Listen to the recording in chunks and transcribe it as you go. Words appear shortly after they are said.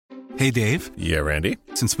Hey, Dave. Yeah, Randy?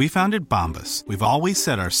 Since we founded Bombas, we've always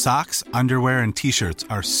said our socks, underwear, and T-shirts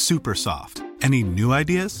are super soft. Any new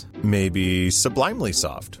ideas? Maybe sublimely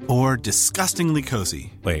soft. Or disgustingly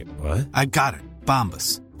cozy. Wait, what? I got it.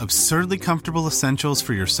 Bombas. Absurdly comfortable essentials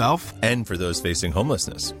for yourself and for those facing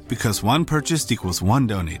homelessness. Because one purchased equals one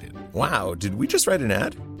donated. Wow, did we just write an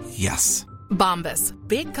ad? Yes. Bombas.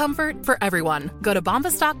 Big comfort for everyone. Go to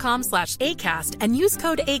bombas.com/ACAST and use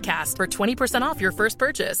code ACAST for 20% off your first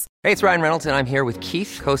purchase. Hey, it's Ryan Reynolds, and I'm here with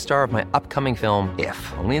Keith, co-star of my upcoming film,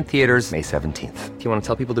 If, only in theaters May 17th. Do you want to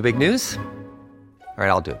tell people the big news? All right,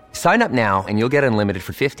 I'll do it. Sign up now and you'll get unlimited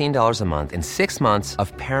for $15 a month and 6 months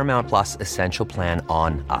of Paramount Plus Essential Plan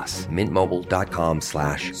on us.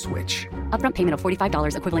 MintMobile.com/switch. Upfront payment of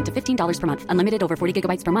 $45 equivalent to $15 per month. Unlimited over 40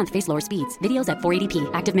 gigabytes per month. Face lower speeds. Videos at 480p.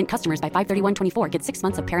 Active Mint customers by 531.24 get 6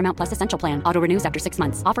 months of Paramount Plus Essential Plan. Auto renews after 6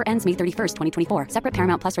 months. Offer ends May 31st, 2024. Separate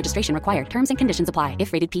Paramount Plus registration required. Terms and conditions apply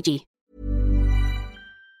if rated PG.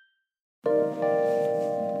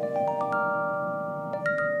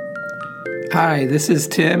 Hi, this is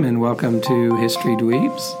Tim, and welcome to History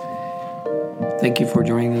Dweebs. Thank you for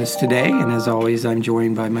joining us today, and as always, I'm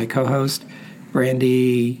joined by my co-host,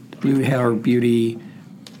 Brandy Blue Hair Beauty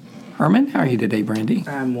Herman. How are you today, Brandy?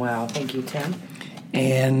 I'm well, thank you, Tim.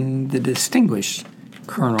 And the distinguished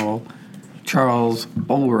Colonel Charles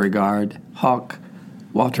Beauregard Hawk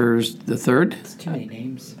Waters III. It's too many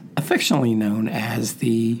names. Affectionately known as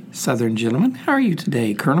the Southern Gentleman. How are you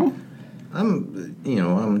today, Colonel? I'm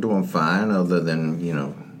doing fine, other than,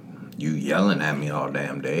 you yelling at me all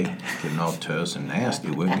damn day, getting all terse and nasty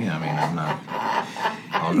with me. I mean,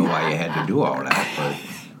 I don't know why you had to do all that,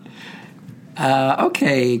 but...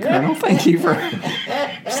 okay, Colonel, thank you for...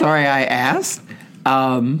 Sorry I asked.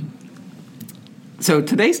 So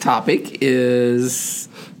today's topic is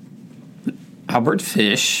Albert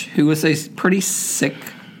Fish, who was a pretty sick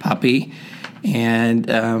puppy, and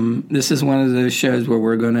this is one of those shows where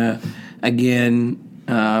we're going to, again,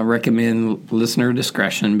 recommend listener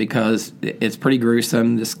discretion because it's pretty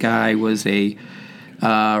gruesome. This guy was a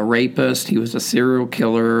rapist, he was a serial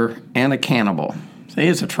killer, and a cannibal. So he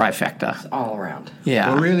is a trifecta. It's all around.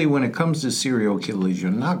 Yeah. Well, really, when it comes to serial killers,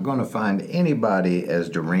 you're not going to find anybody as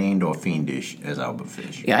deranged or fiendish as Albert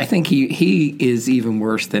Fish. Yeah, I think he is even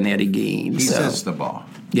worse than Eddie Gein. He sets the bar.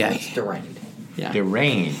 Yeah. It's deranged. Yeah.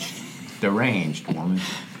 Deranged woman.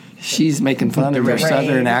 She's making fun of your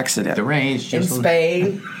southern accent. Deranged. In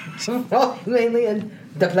Spain. Mainly in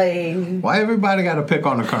the plane. Why everybody got to pick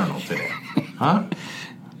on the Colonel today? Huh?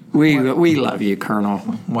 We love you, Colonel.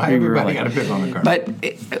 Why everybody got to pick on the Colonel? But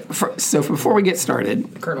so before we get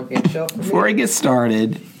started, Colonel can't show up for before we get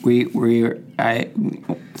started, I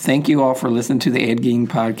thank you all for listening to the Ed Gein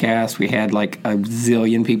podcast. We had like a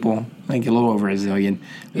zillion people, I think a little over a zillion,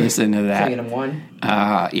 listen to that. 1?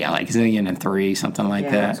 Yeah, like zillion and 3, something like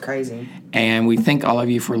that. Yeah, that's crazy. And we thank all of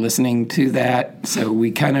you for listening to that. So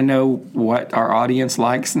we kind of know what our audience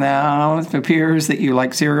likes now. It appears that you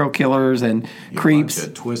like serial killers and creeps. Bunch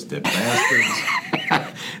of twisted bastards.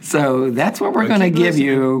 So that's what we're going to give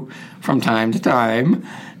you from time to time.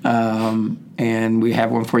 And we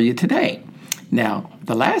have one for you today. Now,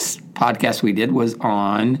 the last podcast we did was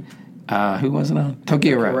on, who was it on?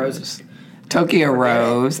 Tokyo Rose. Tokyo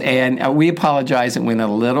Rose. And we apologize, it went a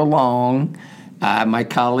little long. My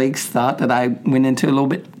colleagues thought that I went into a little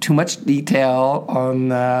bit too much detail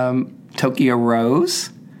on Tokyo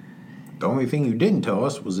Rose. The only thing you didn't tell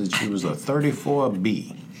us was that she was a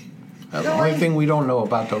 34B. That's the only thing we don't know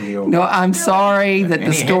about Tokyo Rose. No, I'm sorry that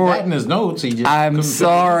the story... He had that in his notes. I'm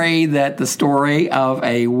sorry that the story of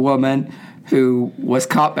a woman who was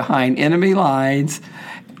caught behind enemy lines,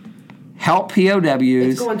 helped POWs...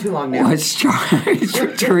 It's going too long now. ...was charged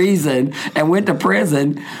with treason and went to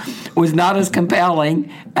prison... was not as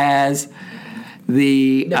compelling as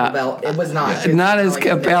the... it was not. Not as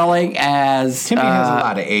compelling as... Timmy has a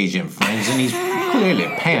lot of Asian friends, and he's clearly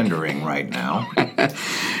pandering right now.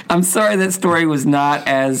 I'm sorry that story was not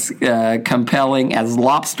as compelling as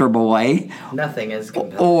Lobster Boy. Nothing is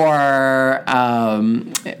compelling. Or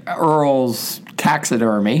Earl's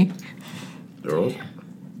Taxidermy. Earl's?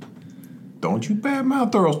 Don't you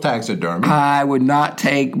badmouth Earl's Taxidermy. I would not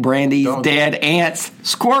take Brandy's dead aunt's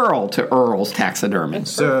squirrel to Earl's Taxidermy.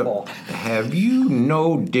 Sir, have you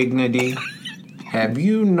no dignity? Have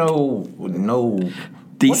you no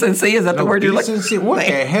decency? Is that the word you're looking for? What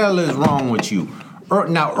the hell is wrong with you?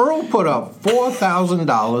 Now, Earl put up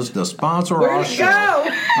 $4,000 to sponsor our show.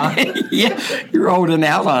 Where'd it go? Yeah, you're holding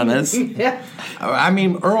out on us. Yeah. I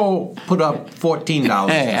mean, Earl put up $14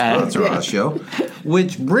 to sponsor our show,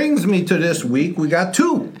 which brings me to this week. We got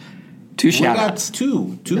two Two shout-outs.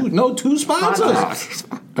 Two sponsors.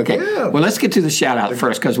 Okay. Yeah. Well, let's get to the shout-out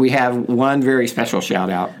first because we have one very special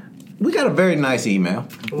shout-out. We got a very nice email.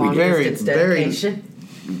 Long distance dedication.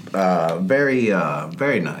 Very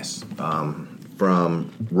nice. From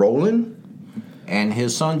Roland and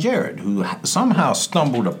his son Jared, who somehow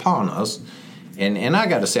stumbled upon us. And I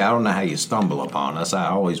got to say, I don't know how you stumble upon us. I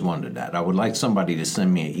always wondered that. I would like somebody to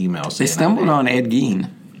send me an email saying They stumbled on Ed Gein.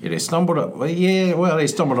 Yeah, they stumbled on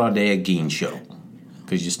the Ed Gein show.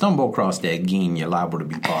 Because you stumble across Ed Gein, you're liable to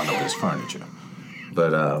be part of his furniture.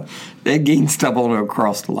 But Ed Gein stumbled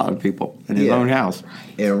across a lot of people in his own house.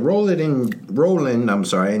 And Roland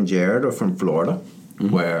and Jared are from Florida,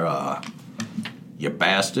 where you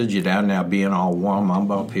bastards, you're down there being all warm. I'm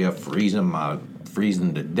up here freezing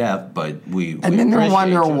to death, but and then they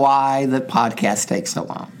wonder why the podcast takes so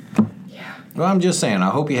long. Well, I'm just saying, I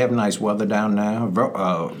hope you have nice weather down there.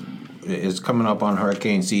 It's coming up on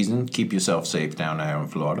hurricane season. Keep yourself safe down there in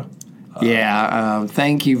Florida.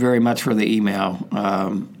 Thank you very much for the email,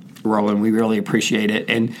 Roland. We really appreciate it.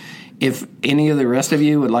 And if any of the rest of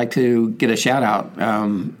you would like to get a shout-out,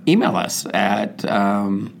 email us at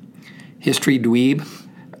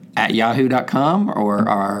historydweeb@yahoo.com or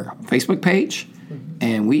our Facebook page,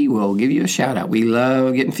 and we will give you a shout-out. We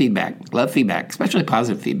love getting feedback, especially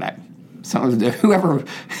positive feedback. So whoever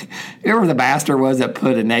the bastard was that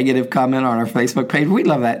put a negative comment on our Facebook page, we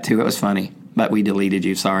love that too. It was funny, but we deleted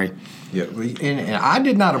you. Sorry. Yeah, and I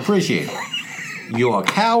did not appreciate it. You're a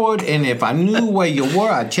coward, and if I knew where you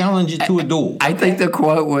were, I'd challenge you to a duel. I think the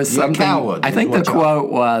quote was You're something. a coward. I think the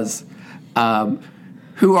quote was,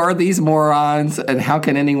 "Who are these morons, and how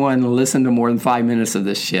can anyone listen to more than 5 minutes of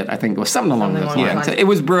this shit?" I think it was something along those lines. It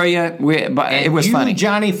was brilliant, but it was funny.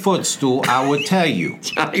 Johnny Footstool, I would tell you.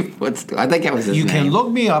 Johnny Footstool. I think that was his You name. can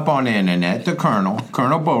look me up on the internet, the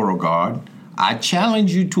Colonel Beauregard. I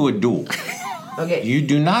challenge you to a duel. Okay. You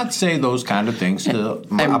do not say those kind of things about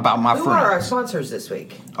my Who are our friends. sponsors this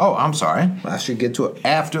week? Oh, I'm sorry. I should get to it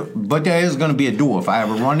after. But there is going to be a duel if I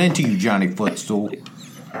ever run into you, Johnny Footstool.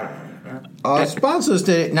 Sponsors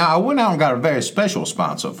today. Now, I went out and got a very special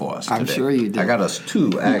sponsor for us today. I'm sure you did. I got us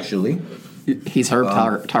two, actually. He's Herb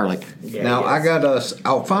Tarlick. Yeah, Now, I got us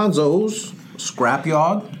Alfonso's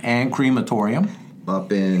Scrapyard and Crematorium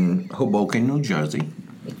up in Hoboken, New Jersey.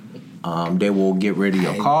 They will get rid of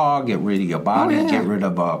your car, get rid of your body, get rid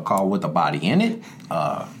of a car with a body in it.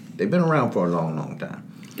 They've been around for a long, long time.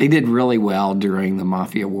 They did really well during the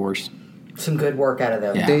Mafia Wars. Some good work out of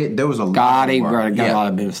them. Yeah. There was a lot God, of he work. got a lot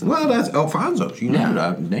of business. Well, that's Alfonso's. You know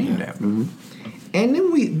that name there. Mm-hmm.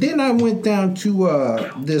 And then I went down to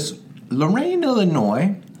this Lorain,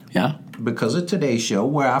 Illinois. Yeah. Because of today's show,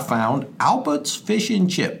 where I found Albert's Fish and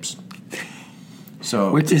Chips.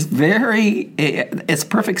 So, which is it's a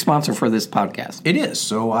perfect sponsor for this podcast. It is.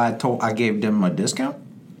 So I gave them a discount,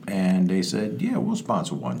 and they said, "Yeah, we'll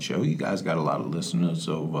sponsor one show. You guys got a lot of listeners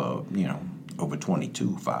of, over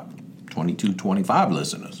 25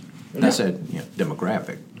 listeners." And I said,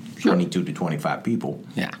 demographic, 22 to 25 people.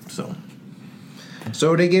 Yeah. So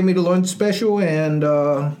they gave me the lunch special, and it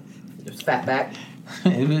was Fatback.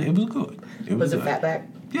 it was good. Was it Fatback?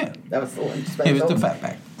 Yeah. That was the lunch special. It was the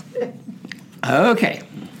Fatback. Okay.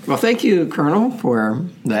 Well, thank you, Colonel, for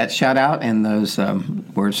that shout-out and those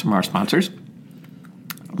words from our sponsors.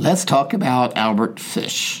 Let's talk about Albert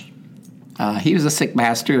Fish. He was a sick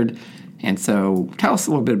bastard, and so tell us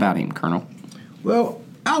a little bit about him, Colonel. Well,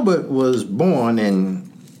 Albert was born in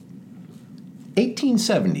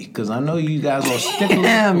 1870, because I know you guys are sticklers.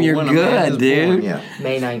 Damn, you're good, dude. Born. Yeah.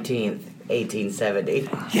 May 19th, 1870.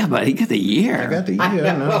 Yeah, but he got the year. I got the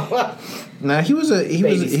year. No. Now he was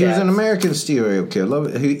an American serial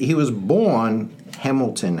killer. He was born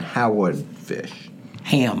Hamilton Howard Fish.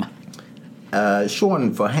 Ham.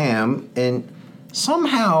 Shortened for Ham, and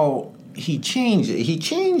somehow he changed it. He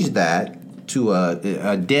changed that to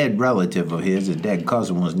a dead relative of his. A dead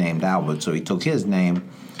cousin was named Albert, so he took his name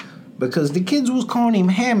because the kids was calling him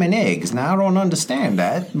Ham and Eggs. Now I don't understand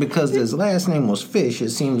that because his last name was Fish. It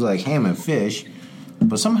seems like Ham and Fish.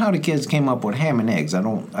 But somehow the kids came up with Ham and Eggs. I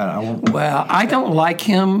won't. Well, I don't like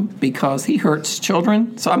him because he hurts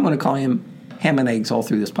children, so I'm going to call him Ham and Eggs all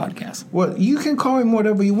through this podcast. Well, you can call him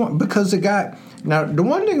whatever you want because the guy. Now, the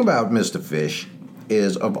one thing about Mr. Fish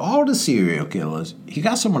is of all the serial killers, he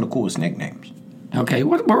got some of the coolest nicknames. Okay,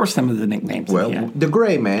 what were some of the nicknames? Well, the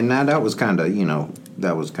Gray Man. Now that was kind of,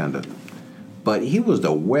 but he was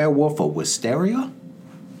the Werewolf of Wisteria.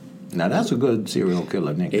 Now, that's a good serial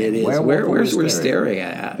killer nickname. It is. Where's Wisteria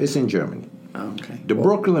at? It's in Germany. Oh, okay. The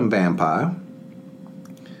Brooklyn Vampire,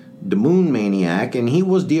 the Moon Maniac, and he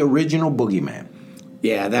was the original boogeyman.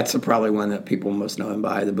 Yeah, that's probably one that people most know him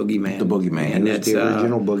by, the Boogeyman. The Boogeyman. And He was the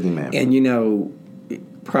original Boogeyman. And, you know,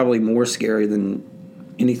 probably more scary than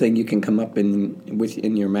anything you can come up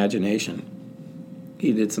in your imagination.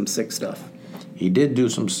 He did some sick stuff. He did do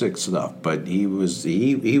some sick stuff, but he was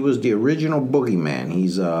the original Boogeyman.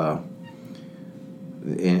 He's in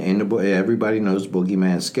the book, everybody knows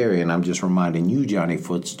Boogeyman's scary, and I'm just reminding you, Johnny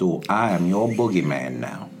Footstool, I am your Boogeyman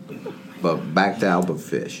now. But back to Albert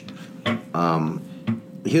Fish.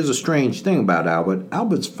 Here's a strange thing about Albert.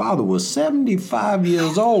 Albert's father was 75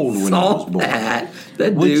 years old when he was born.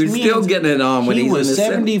 That dude's still getting it on when he's in his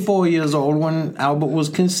 74 years old when Albert was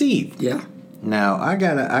conceived. Yeah. Now I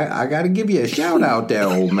gotta give you a shout out there,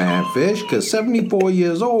 old man Fish, because 74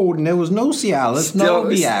 years old and there was no Cialis, no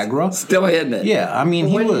Viagra, still hitting it. Yeah, I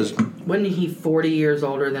mean Wasn't he 40 years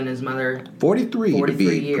older than his mother? 43 to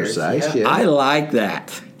be years, precise. yeah. Yeah. I like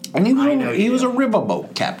that. And he was a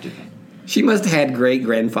riverboat captain. She must have had great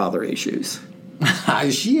grandfather issues.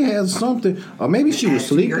 She had something, or maybe she was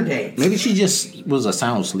Your sleeping. dates. Maybe she just was a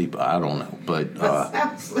sound sleeper. I don't know, but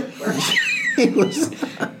Sound sleeper. he was.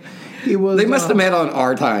 They must have met on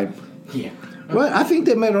Our Time. Yeah. Well, I think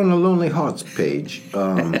they met on the Lonely Hearts page.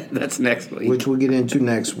 That's next week. Which we'll get into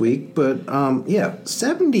next week. But,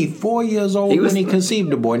 74 years old when he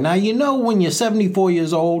conceived the boy. Now, you know when you're 74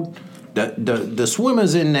 years old, the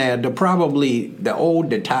swimmers in there, they're probably the old,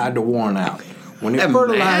 the tired, the worn out. When they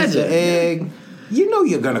fertilize the egg, you know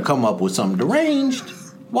you're going to come up with something deranged.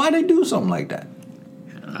 Why they do something like that?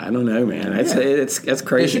 I don't know, man. It's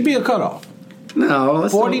crazy. There should be a cutoff. No,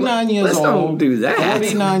 49 years old. Don't do that.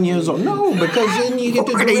 49 years old. No, because then you get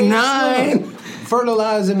to 49.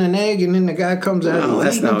 Fertilizing an egg, and then the guy comes out and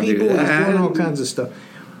let's not people do that. doing all kinds of stuff.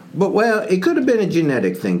 But it could have been a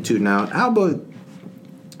genetic thing too. Now, Albert,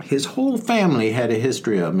 his whole family had a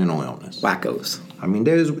history of mental illness. Wackos. I mean,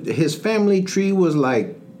 his family tree was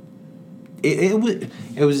like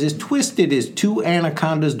it was as twisted as two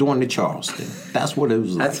anacondas during the Charleston. That's what it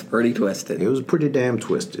was like. That's pretty twisted. It was pretty damn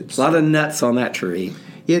twisted. A lot of nuts on that tree.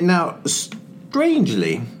 Yeah. Now,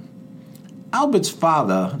 strangely, Albert's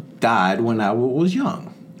father died when Albert was young.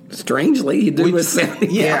 Strangely, he was 70.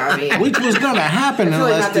 Yeah, I mean, which was going to happen it's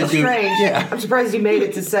really unless not that strange. Yeah, I'm surprised he made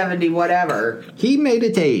it to 70, whatever. He made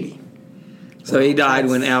it to 80. So he died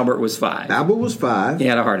when Albert was 5. Albert was 5. He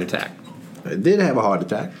had a heart attack. Did have a heart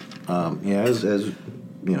attack. As you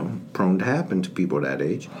know, prone to happen to people that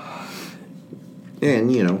age.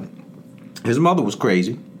 And you know, his mother was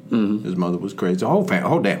crazy. Mm-hmm. His mother was crazy. The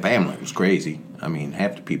whole damn family was crazy. I mean,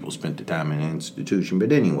 half the people spent the time in an institution.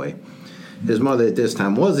 But anyway, his mother at this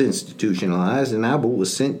time was institutionalized, and Albert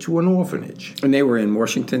was sent to an orphanage. And they were in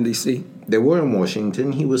Washington, D.C.? They were in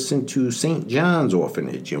Washington. He was sent to St. John's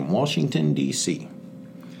Orphanage in Washington, D.C.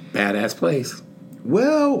 Badass place.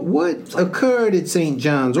 Well, what occurred at St.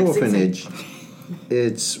 John's Orphanage?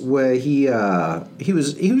 It's where he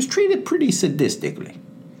was treated pretty sadistically.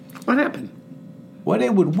 What happened? Well,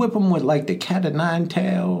 they would whip him with like the cat o' nine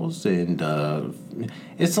tails, and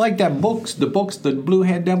it's like the books the Blue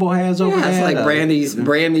Head Devil has over there. Yeah, it's like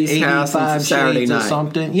Brandy's house on Saturday night or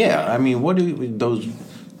something. Yeah, I mean, what do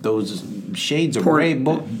those shades of gray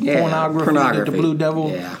book pornography that the Blue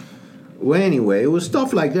Devil? Yeah. Well, anyway, it was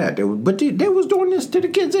stuff like that. They was doing this to the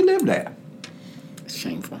kids that lived there. It's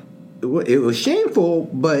shameful. It was shameful,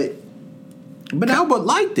 but Albert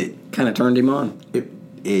liked it. Kind of turned him on.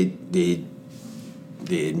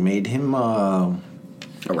 It made him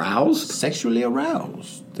aroused, sexually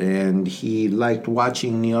aroused, and he liked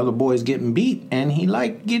watching the other boys getting beat, and he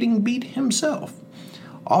liked getting beat himself.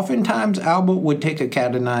 Oftentimes, Albert would take a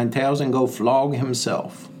cat o' nine tails and go flog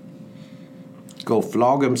himself.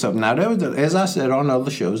 Now, as I said on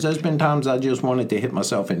other shows, there's been times I just wanted to hit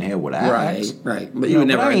myself in the head with an axe. Right. But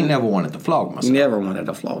I ain't never wanted to flog myself. You never wanted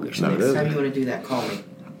to flog yourself. Next time you want to do that, call me.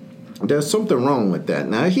 There's something wrong with that.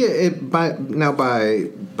 Now, by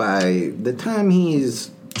the time he's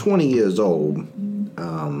 20 years old,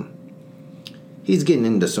 he's getting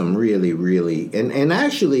into some really, really, and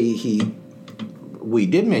actually we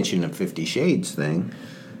did mention the 50 Shades thing.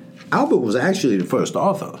 Albert was actually the first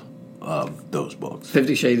author of those books.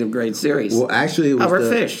 50 Shades of Grey series. Well, actually, it was Albert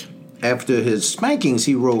Fish. After his spankings,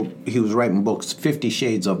 he was writing books, 50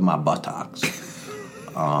 Shades of My Buttocks.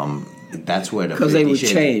 That's where the because they would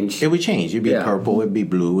change. It would change. It'd be purple. It'd be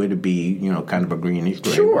blue. It'd be kind of a greenish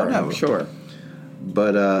gray. Sure.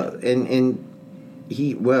 But and he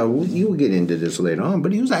you will get into this later on.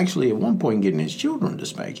 But he was actually at one point getting his children to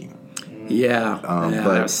spank him. Yeah,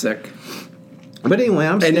 that was sick. But anyway,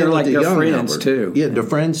 and they're like their friends Albert. too. Yeah, they're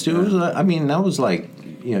friends too. Yeah. I mean, that was like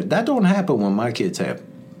that don't happen when my kids have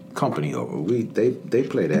company over. They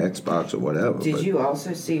played the Xbox or whatever. Did you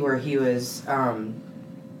also see where he was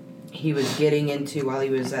getting into, while he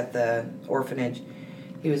was at the orphanage,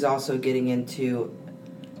 he was also getting into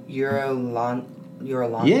Eurolandia?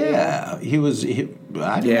 Yeah, he was.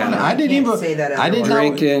 I didn't even say that. I didn't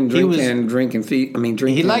drinking feet. I mean,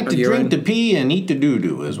 drinking. He liked to urine. drink the pee and eat the doo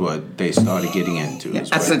doo. Is what they started getting into.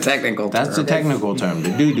 That's the technical. That's the technical term.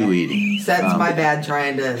 The doo doo eating. That's my bad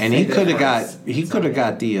trying to. And he could have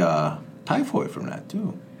got the typhoid from that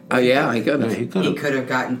too. Oh yeah, he could have. He could have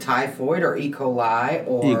gotten typhoid or E. coli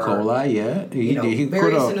or E. coli. Yeah, he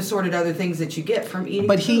various and assorted other things that you get from eating.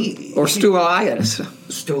 But food. Or stoolitis.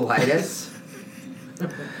 Stoolitis.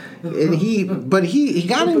 And he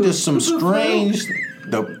got into some strange,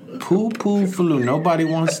 the poo flu. Nobody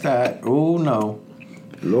wants that. Oh no,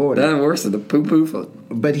 Lord. That's worse than the poo flu.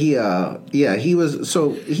 But he was,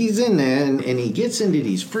 so he's in there and he gets into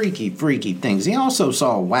these freaky things. He also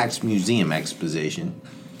saw a wax museum exposition.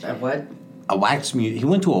 A what? A wax museum. He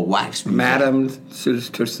went to a wax museum. Madame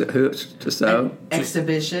Tussauds.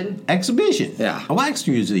 Exhibition. Yeah. A wax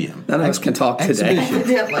museum. None of us can talk today.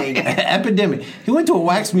 Epidemic. He went to a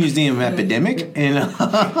wax museum epidemic. And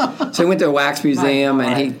so he went to a wax museum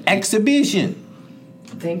and he... Exhibition.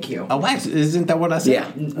 Thank you. A wax, isn't that what I said?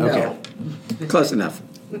 Yeah. No. Okay. Close enough.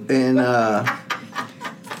 And I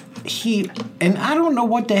don't know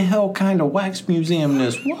what the hell kind of wax museum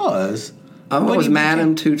this was. It was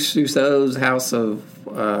Madame Tussauds' House of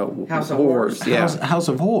Horrors. Yeah. House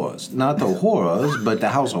of Horrors. Not the horrors, but the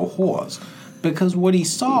House of Horrors. Because what he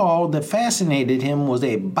saw that fascinated him was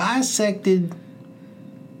a bisected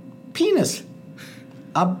penis.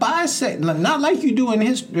 Not like you do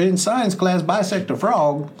in science class, bisect a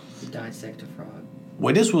frog. Dissect a frog.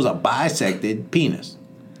 Well, this was a bisected penis.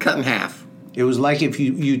 Cut in half. It was like if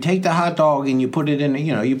you take the hot dog and you put it in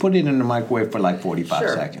the microwave for like 45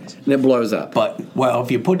 seconds. And it blows up. But,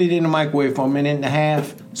 if you put it in the microwave for a minute and a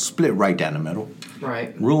half, split right down the middle.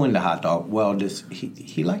 Right. Ruined the hot dog. Well,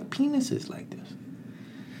 he liked penises like this.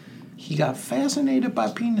 He got fascinated by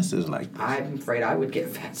penises like this. I'm afraid I would get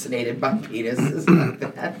fascinated by penises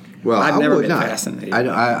like that. Well, I've never been fascinated.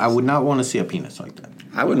 I would not want to see a penis like that.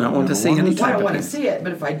 I would not want to see any type I don't of want to penis. see it,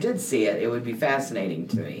 but if I did see it, it would be fascinating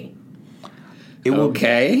to me.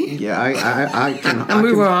 Okay. Yeah, I can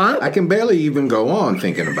move on. I can barely even go on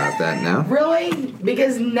thinking about that now. Really?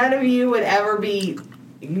 Because none of you would ever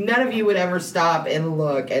stop and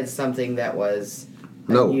look at something that was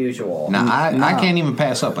unusual. Now I can't even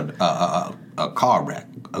pass up a car wreck,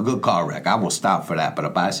 a good car wreck. I will stop for that, but a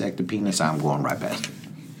bisected penis, I'm going right past it.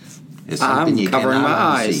 It's something I'm covering my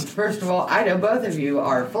eyes. First of all, I know both of you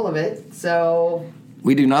are full of it, so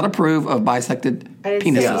We do not approve of bisected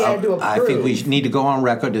penises. I think we need to go on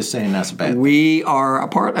record as saying that's a bad thing. We are a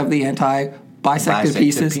part of the anti-bisected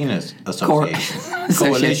Penis Association.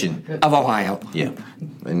 Coalition of Ohio. Yeah,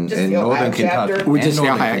 in Just the Northern Ohio chapter? Kentucky. We're just And the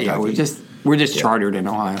Northern Ohio. Yeah, Kentucky. we're just chartered in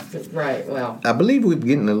Ohio. Right. Well, I believe we're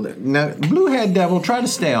getting now. Bluehead Devil, try to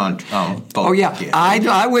stay on. Oh yeah,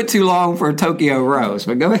 I went too long for Tokyo Rose,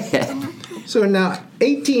 but go ahead. So now,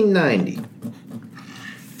 1890.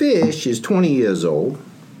 Fish is 20 years old.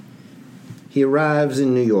 He arrives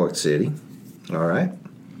in New York City, all right,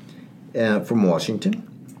 from Washington.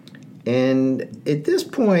 And at this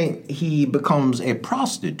point, he becomes a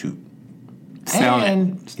prostitute.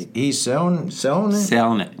 He's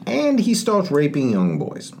selling it. And he starts raping young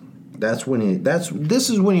boys. This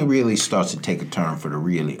is when he really starts to take a turn for the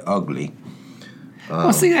really ugly.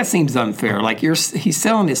 Well, see, that seems unfair. Like he's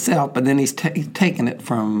selling himself, but then he's taking it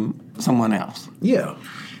from someone else. Yeah,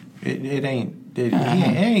 it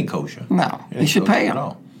ain't kosher. No, you should pay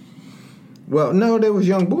him. Well, no, they was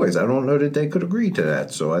young boys. I don't know that they could agree to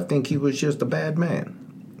that. So I think he was just a bad man.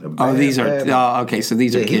 These are okay. So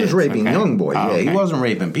these are kids. He was raping young boys. Okay. He wasn't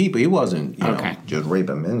raping people. He wasn't just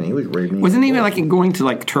raping men. He was raping. Wasn't he like going to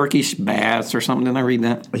like Turkish baths or something? Didn't I read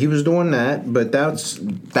that? He was doing that, but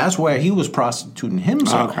that's where he was prostituting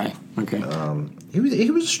himself. Okay.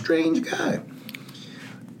 He was a strange guy.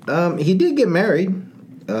 He did get married.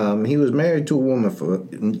 He was married to a woman for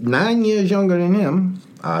 9 years younger than him.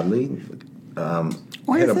 Oddly,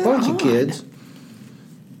 had a bunch of kids.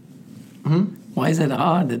 Why is it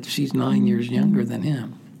odd that she's 9 years younger than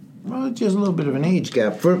him? Well, it's just a little bit of an age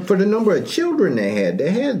gap. For the number of children they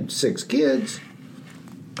had 6 kids.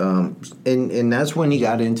 And that's when he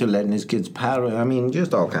got into letting his kids paddle. I mean,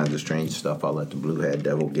 just all kinds of strange stuff I'll let the Bluehead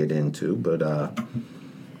Devil get into. But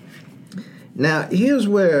now, here's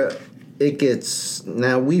where it gets...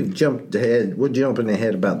 Now, we've jumped ahead. We're jumping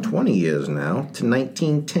ahead about 20 years now to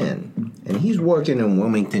 1910. And he's working in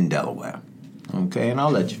Wilmington, Delaware. Okay, and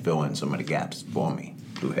I'll let you fill in some of the gaps for me.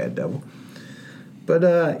 Blue Hat Devil.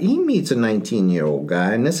 But he meets a 19-year-old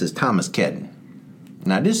guy, and this is Thomas Kedden.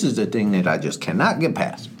 Now, this is the thing that I just cannot get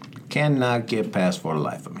past. Cannot get past for the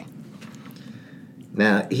life of me.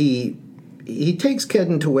 Now, he takes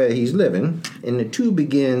Kedden to where he's living, and the two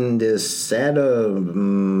begin this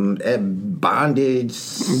bondage,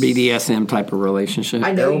 BDSM type of relationship.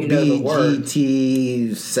 I know you know the word.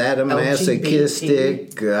 LGBT,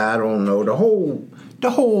 sadomasochistic, I don't know, the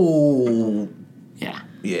whole Yeah.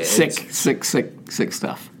 Yeah, Sick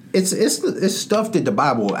stuff. It's stuff that the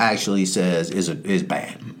Bible actually says is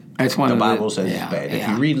bad. It's one the of Bible says it's bad. Yeah. If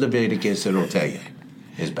you read Leviticus, it'll tell you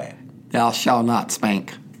it's bad. Thou shalt not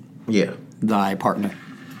spank Yeah, thy partner.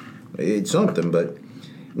 it's something, but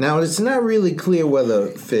now it's not really clear whether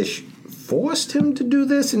Fish forced him to do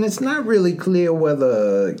this, and it's not really clear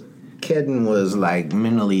whether Kedden was like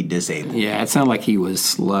mentally disabled. Yeah, it sounded like he was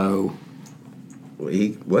slow. He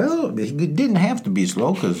didn't have to be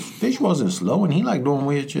slow because Fish wasn't slow, and he liked doing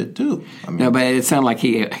weird shit too. I mean, No, but it sounded like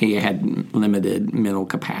he had limited mental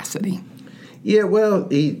capacity. yeah, well,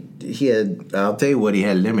 he had. I'll tell you what, he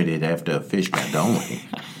had limited after Fish got done with him.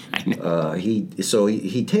 I know. He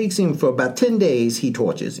takes him for about 10 days. He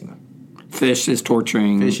tortures him. Fish is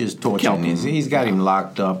torturing. Kelton. He's got him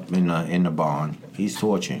locked up in the barn. He's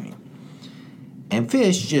torturing him, and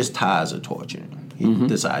Fish just tires of torturing him. He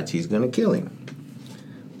decides he's going to kill him.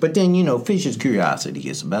 But then, Fish's curiosity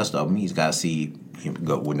gets the best of him. He's got to see him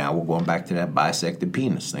go. Well, now we're going back to that bisected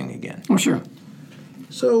penis thing again. Oh, sure.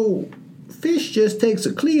 So Fish just takes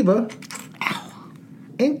a cleaver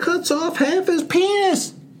and cuts off half his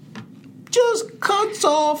penis. Just cuts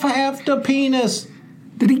off half the penis.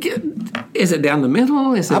 Did he get? Is it down the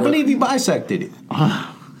middle? I believe he bisected it.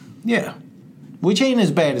 Yeah. Which ain't as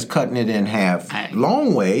bad as cutting it in half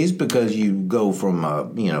long ways, because you go from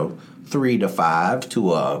 3 to 5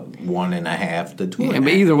 to a 1.5 to 2. Yeah, but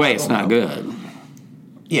either way, it's not good.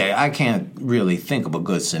 Yeah, I can't really think of a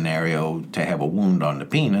good scenario to have a wound on the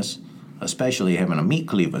penis, especially having a meat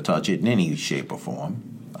cleaver touch it in any shape or form.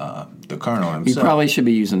 The Colonel himself. You probably should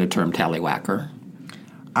be using the term tallywhacker.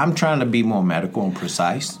 I'm trying to be more medical and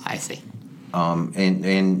precise. I see.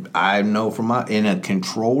 And I know from in a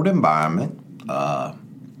controlled environment,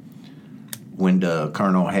 when the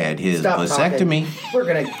Colonel had his vasectomy. We're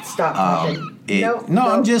going to stop talking.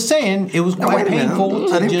 I'm just saying it was quite painful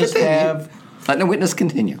to just have. Let the witness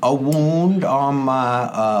continue. A wound on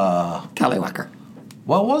my tallywhacker.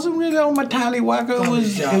 Well, it wasn't really on my tallywhacker.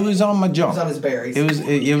 It was on my junk. It was on his berries.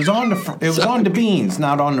 It was on the beans,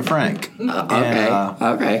 not on the Frank.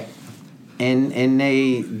 Okay. And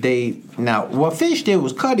they now what Fish did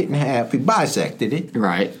was cut it in half. He bisected it.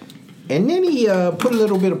 Right. And then he put a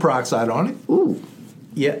little bit of peroxide on it. Ooh.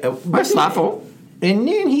 Yeah. That's thoughtful. And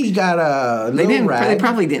then he got a little rag. They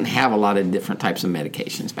probably didn't have a lot of different types of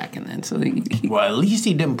medications back in then. So well, at least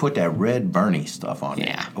he didn't put that red Bernie stuff on it.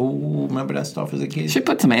 Yeah. Oh, remember that stuff as a kid? Should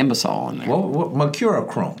put some Ambisol on there. What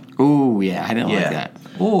Mercurochrome. Ooh, yeah, I didn't like that.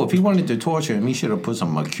 Oh, if he wanted to torture him, he should have put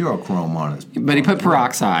some Mercurochrome on his. But he put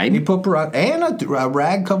peroxide. He put peroxide and a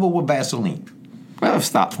rag covered with Vaseline. Well, it was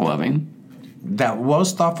thoughtful of him. That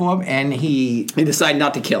was thoughtful of him, and he decided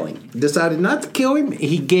not to kill him. Decided not to kill him.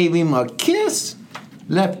 He gave him a kiss.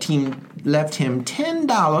 Left him $10.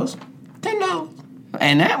 $10.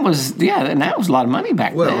 And that was a lot of money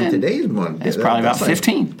back then. Well, today's money, it's probably about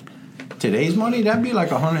 15. Today's money, that'd be like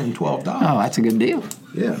 $112. Oh, that's a good deal.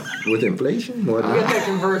 Yeah, with inflation, more than Get that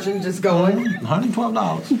conversion just going.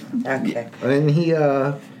 $112. Okay. And he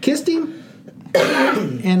kissed him,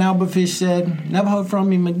 and Albert Fish said, never heard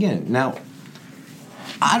from him again. Now,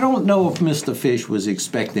 I don't know if Mr. Fish was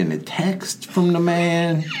expecting a text from the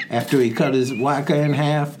man after he cut his whacker in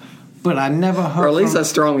half, but I never heard. Or at least a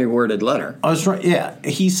strongly worded letter. Yeah,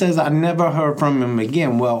 he says I never heard from him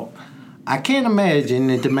again. Well, I can't imagine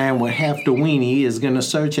that the man with half the weenie is going to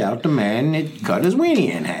search out the man that cut his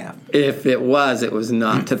weenie in half. If it was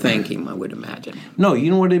not to thank him, I would imagine. No,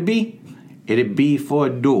 you know what it'd be? It'd be for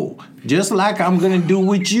a duel. Just like I'm going to do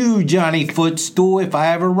with you, Johnny Footstool, if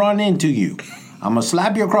I ever run into you. I'm going to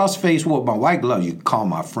slap you across the face with my white glove. You call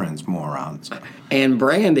my friends morons. And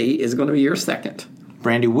Brandy is going to be your second.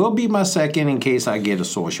 Brandy will be my second in case I get a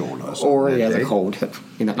sore shoulder. Or he has a cold.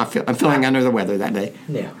 I'm feeling under the weather that day.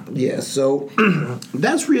 Yeah. Yeah, so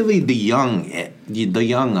that's really the young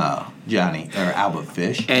Johnny, or Albert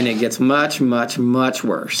Fish. And it gets much, much, much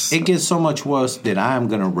worse. It gets so much worse that I'm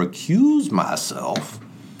going to recuse myself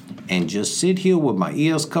and just sit here with my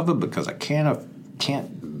ears covered because I can't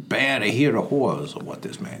bear to hear the horrors of what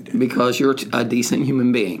this man did. Because you're a decent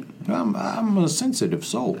human being. I'm a sensitive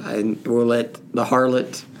soul. And we'll let the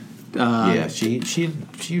harlot Yeah,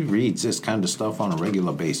 she reads this kind of stuff on a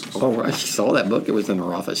regular basis. Oh, I saw that book. It was in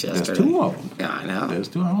her office yesterday. There's 2 of them. Yeah, I know. There's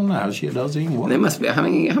 2. I don't know how she does even work. There must be how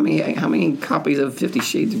many copies of 50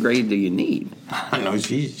 Shades of Grey do you need? I know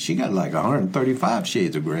she got like 135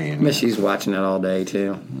 shades of gray in there. She's watching it all day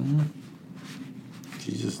too.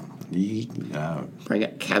 She just I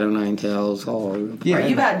got Cat O' Nine Tails all over. Yeah. Are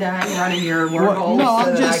you about done running your wormhole? No,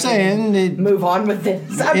 I'm just saying. Move on with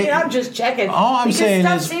this. I mean, I'm just checking. All I'm saying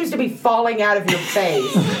stuff is seems to be falling out of your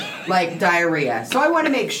face like diarrhea. So I want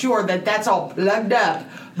to make sure that that's all plugged up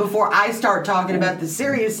before I start talking about the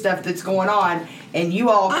serious stuff that's going on, and you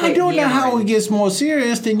all. I don't know how it gets more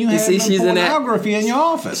serious than you have pornography in your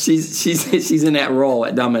office. She's in that role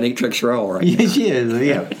at Dominatrix role, right? Yeah, she is.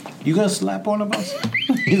 Yeah. You gonna slap one of us?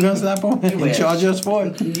 You gonna slap one and charge us for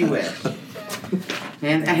it? You will.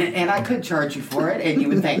 And I could charge you for it, and you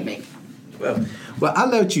would thank me. Well, I'll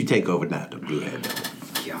let you take over now. Do ahead.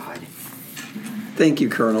 God. Thank you,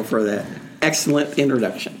 Colonel, for that excellent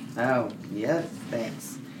introduction. Oh, yeah,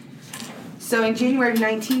 thanks. So in January of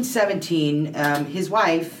 1917,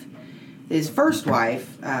 his first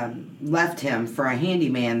wife, left him for a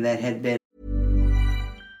handyman that had been.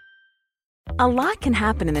 A lot can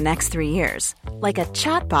happen in the next 3 years. Like a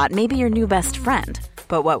chatbot may be your new best friend.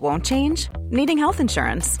 But what won't change? Needing health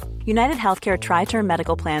insurance. United Healthcare Tri-Term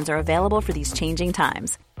Medical Plans are available for these changing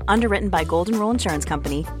times. Underwritten by Golden Rule Insurance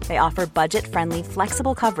Company, they offer budget-friendly,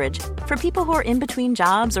 flexible coverage for people who are in between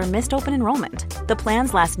jobs or missed open enrollment. The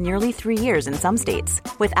plans last nearly 3 years in some states,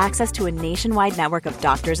 with access to a nationwide network of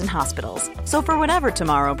doctors and hospitals. So for whatever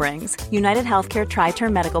tomorrow brings, United Healthcare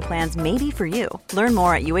Tri-Term Medical Plans may be for you. Learn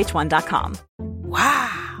more at uh1.com.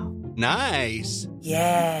 Wow. Nice.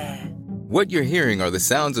 Yeah. What you're hearing are the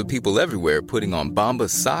sounds of people everywhere putting on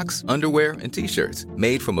Bombas socks, underwear, and T-shirts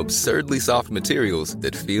made from absurdly soft materials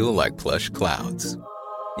that feel like plush clouds.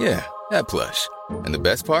 Yeah, that plush. And the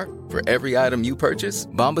best part? For every item you purchase,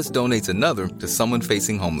 Bombas donates another to someone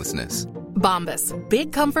facing homelessness. Bombas.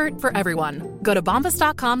 Big comfort for everyone. Go to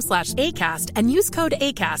bombas.com/ACAST and use code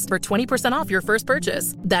ACAST for 20% off your first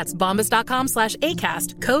purchase. That's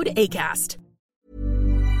bombas.com/ACAST. Code ACAST.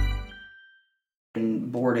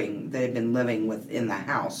 Boarding, they had been living within the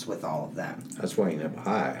house with all of them. That's why you never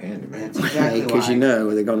hire a handyman. That's exactly why. Because you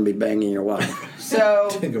know they're going to be banging your wife. So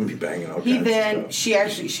they're going to be banging all kinds of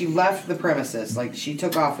stuff. She left the premises. Like, she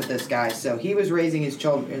took off with this guy. So he was raising his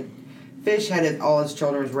children. Fish had all his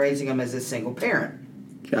children, was raising them as a single parent.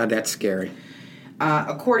 God, that's scary.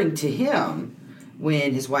 According to him,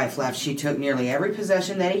 when his wife left, she took nearly every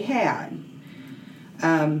possession that he had.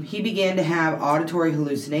 He began to have auditory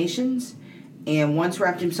hallucinations, and once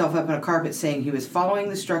wrapped himself up in a carpet saying he was following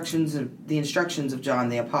the instructions of John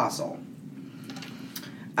the Apostle.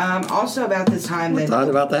 Also about this time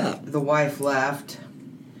the wife left,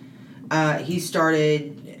 he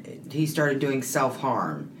started doing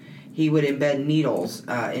self-harm. He would embed needles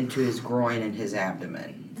into his groin and his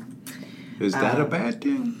abdomen. Is that a bad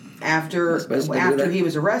thing? After he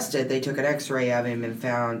was arrested, they took an x-ray of him and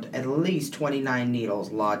found at least 29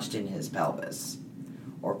 needles lodged in his pelvis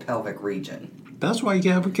or pelvic region. That's why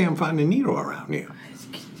you can't find a needle around here.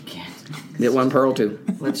 Get one pearl too.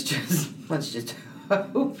 Let's just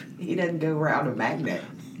hope he doesn't go around a magnet.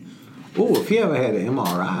 Oh, if he ever had an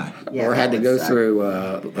MRI. Yeah, or had to go through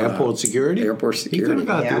airport security. He could have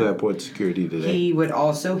got through airport security today. He would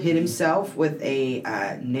also hit himself with a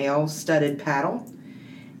nail-studded paddle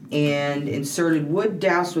and inserted wood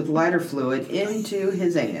doused with lighter fluid into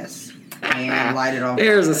his anus and light it on fire.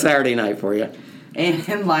 There's a Saturday night for you.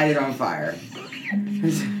 And light it on fire.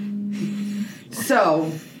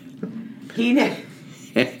 So, he did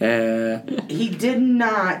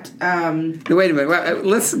not... Wait a minute.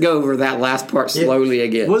 Let's go over that last part slowly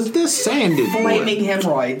again. Was this sanded wood? Flaming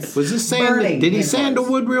hemorrhoids. Was this sanded? Did he sand the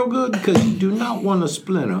wood real good? Because you do not want a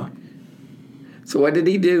splinter. So what did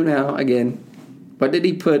he do now again? What did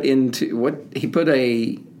he put into... What he put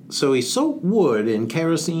a... So he soaked wood in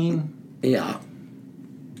kerosene? Yeah.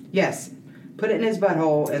 Yes. Put it in his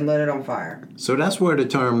butthole and lit it on fire. So that's where the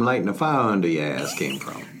term lighting a fire under your ass came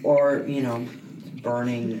from. Or,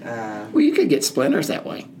 burning... Well, you could get splinters that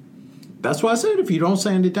way. That's why I said if you don't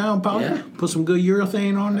sand it down, put some good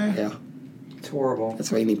urethane on there. Yeah. It's horrible.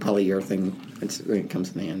 That's why you need polyurethane when it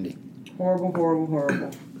comes in handy. Horrible, horrible,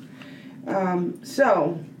 horrible.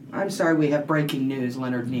 So, I'm sorry we have breaking news.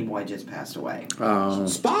 Leonard Nimoy just passed away.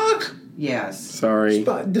 Spock? Yes. Sorry.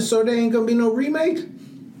 So there ain't going to be no remake?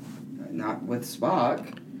 Not with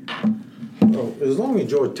Spock. Oh, as long as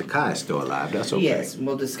George Takei is still alive, that's okay. Yes,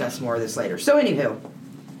 we'll discuss more of this later. So, anywho.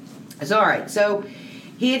 It's all right. So,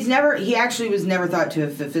 He actually was never thought to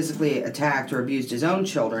have physically attacked or abused his own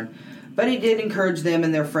children, but he did encourage them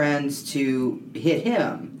and their friends to hit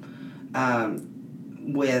him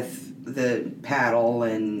with the paddle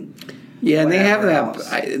and. Yeah, and they have else.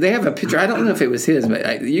 they have a picture. I don't know if it was his,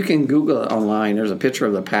 but you can Google it online. There's a picture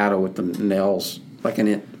of the paddle with the nails, like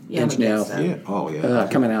an inch nail. Yeah. Oh, yeah.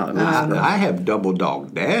 Coming out. I have double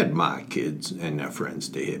dog dad my kids and their friends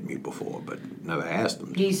to hit me before, but never asked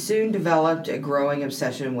them. He soon developed a growing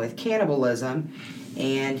obsession with cannibalism,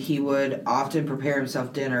 and he would often prepare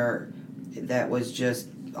himself dinner that was just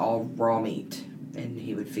all raw meat, and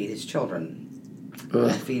he would feed his children.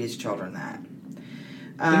 That.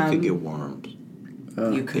 They could get worms.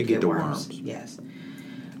 You could get worms. Yes.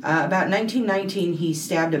 About 1919, he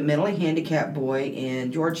stabbed a mentally handicapped boy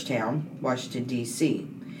in Georgetown, Washington, D.C.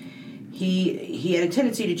 He had a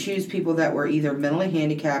tendency to choose people that were either mentally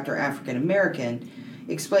handicapped or African American,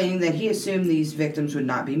 explaining that he assumed these victims would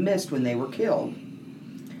not be missed when they were killed.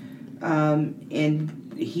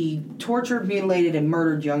 And he tortured, mutilated, and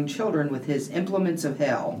murdered young children with his implements of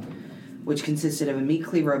hell, which consisted of a meat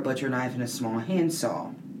cleaver, a butcher knife, and a small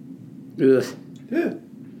handsaw. Ugh. Yeah.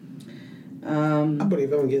 I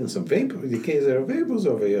believe I'm getting some vapor. The kids that are vapors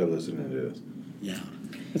over here listening to this. Yeah.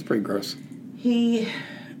 That's pretty gross. He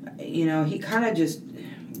kind of just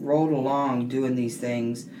rolled along doing these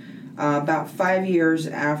things. About 5 years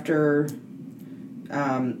after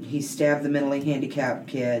he stabbed the mentally handicapped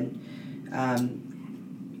kid,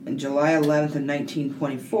 on July 11th of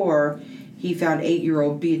 1924, he found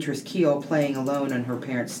 8-year-old Beatrice Keel playing alone on her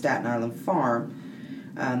parents' Staten Island farm.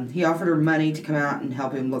 He offered her money to come out and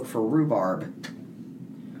help him look for rhubarb.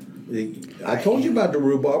 I told you about the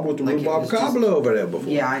rhubarb with the rhubarb cobbler over there before.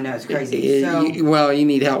 Yeah, I know, it's crazy. You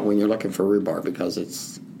need help when you're looking for rhubarb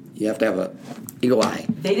because you have to have an eagle eye.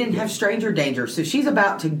 They didn't have stranger danger, so she's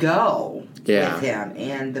about to go with him,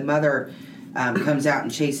 and the mother comes out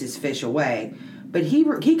and chases Fish away. But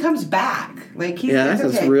he comes back.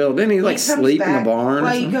 That's real. Didn't he sleep in the barn?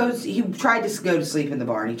 Well, he tried to go to sleep in the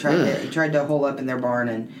barn. He tried to hole up in their barn,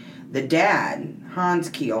 and the dad, Hans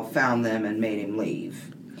Keel, found them and made him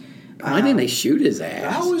leave. Why didn't they shoot his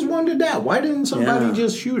ass? I always wondered that. Why didn't somebody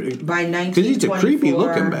just shoot him? By 1924, because he's a creepy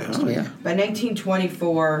looking bastard. Oh, yeah. By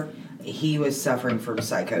 1924, he was suffering from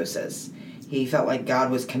psychosis. He felt like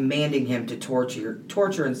God was commanding him to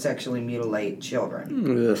torture and sexually mutilate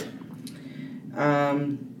children. Ugh.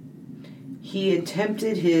 He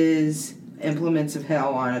attempted his implements of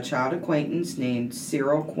hell on a child acquaintance named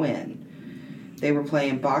Cyril Quinn. They were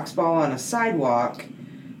playing box ball on a sidewalk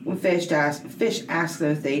when Fish asked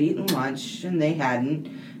them if they'd eaten lunch, and they hadn't.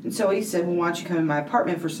 And so he said, well, why don't you come in my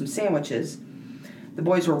apartment for some sandwiches? The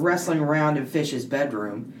boys were wrestling around in Fish's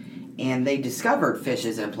bedroom, and they discovered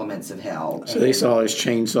Fish's implements of hell. So they saw his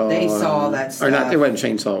chainsaw. They saw that stuff. Or not, it wasn't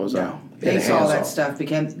chainsaw. It was they saw that stuff,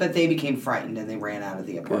 but they became frightened, and they ran out of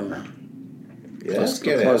the apartment. Yeah, that's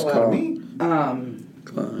scared the hell out of me.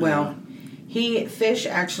 Well, Fish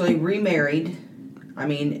actually remarried. I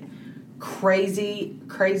mean, crazy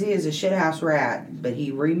as a shithouse rat, but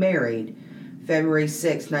he remarried February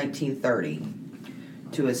 6, 1930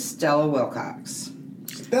 to a Stella Wilcox.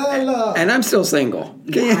 Stella! And I'm still single.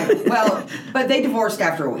 Well, but they divorced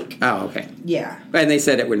after a week. Oh, okay. Yeah. And they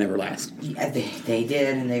said it would never last. Yeah, they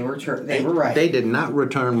did, and they were right. They did not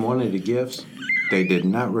return one of the gifts. They did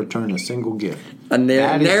not return a single gift.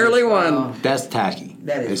 Nearly one. That's tacky.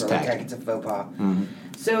 That is really tacky. It's a faux pas. Mm-hmm.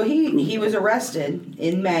 So he was arrested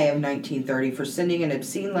in May of 1930 for sending an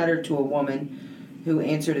obscene letter to a woman who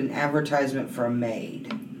answered an advertisement for a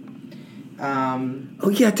maid.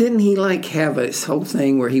 Didn't he have this whole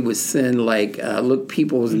thing where he would send look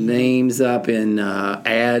people's names up in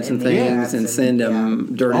ads and things and send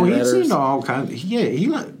them dirty letters? He'd seen all kinds. He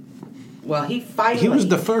was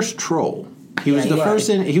the first troll. He was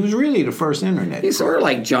He was really the first internet. He's sort of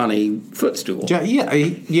like Johnny Footstool.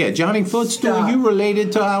 Johnny Footstool. Stop. You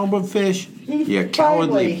related to Albert Fish? You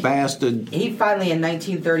cowardly bastard. He finally, in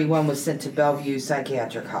 1931, was sent to Bellevue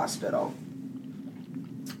Psychiatric Hospital.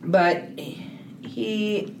 But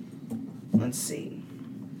let's see.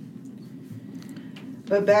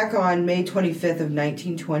 But back on May 25th of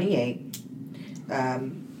 1928,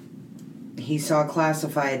 he saw a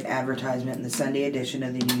classified advertisement in the Sunday edition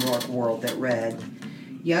of the New York World that read,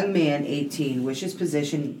 "Young man, 18, wishes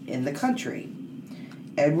position in the country.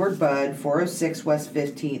 Edward Budd, 406 West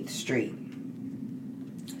 15th Street."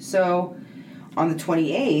 So, on the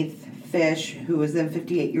 28th, Fish, who was then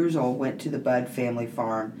 58 years old, went to the Budd family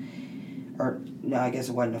farm. Or, no, I guess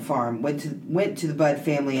it wasn't a farm. Went to the Budd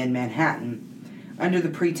family in Manhattan under the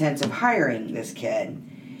pretense of hiring this kid.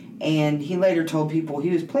 And he later told people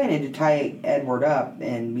he was planning to tie Edward up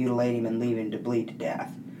and mutilate him and leave him to bleed to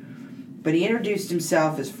death. But he introduced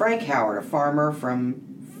himself as Frank Howard, a farmer from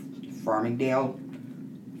Farmingdale,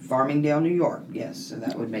 New York. Yes, so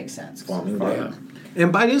that would make sense. Farmingdale.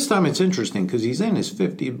 And by this time, it's interesting because he's in his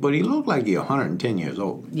 50s, but he looked like he's 110 years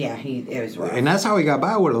old. Yeah, it was rough. And that's how he got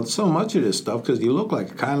by with so much of this stuff, because he looked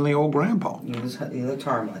like a kindly old grandpa. He looked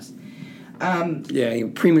harmless.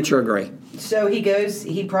 Premature gray. So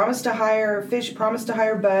he promised to hire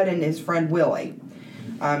Bud and his friend Willie,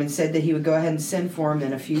 and said that he would go ahead and send for him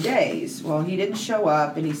in a few days. Well, he didn't show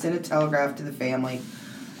up, and he sent a telegraph to the family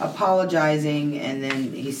apologizing, and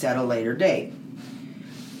then he set a later date.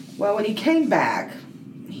 Well, when he came back,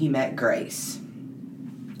 he met Grace,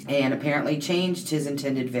 and apparently changed his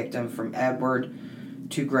intended victim from Edward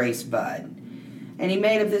to Grace Budd. And he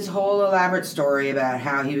made up this whole elaborate story about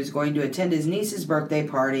how he was going to attend his niece's birthday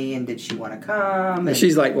party, and did she want to come? And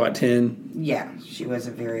she's like, what, 10? Yeah, she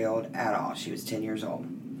wasn't very old at all. She was 10 years old.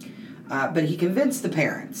 But he convinced the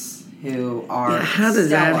parents, who are how does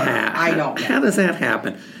stellar. that happen? I don't know. How does that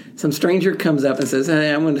happen? Some stranger comes up and says,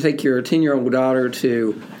 hey, I'm going to take your 10-year-old daughter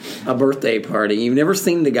to a birthday party. You've never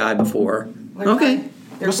seen the guy before. Okay.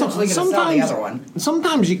 They're essentially going to sell the other one.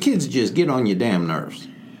 Sometimes your kids just get on your damn nerves.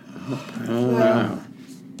 Wow.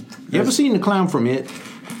 You ever seen the clown from It?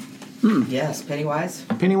 Yes, Pennywise.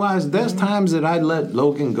 Pennywise. There's times that I'd let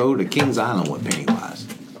Logan go to Kings Island with Pennywise,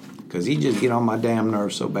 because he just get on my damn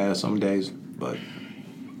nerves so bad some days. But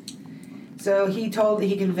so he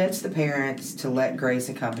convinced the parents to let Grace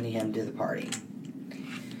accompany him to the party.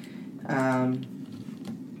 And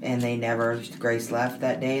Grace left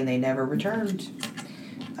that day, and they never returned.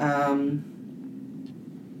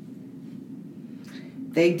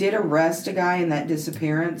 They did arrest a guy in that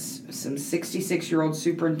disappearance, some 66-year-old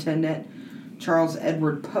Superintendent Charles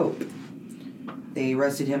Edward Pope. They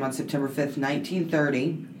arrested him on September 5th,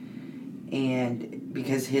 1930, and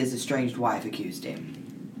because his estranged wife accused him.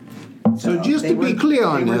 So just to be clear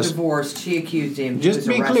on they this, were divorced. She accused him. Just to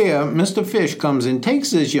be clear, Mr. Fish comes and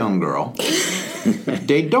takes this young girl.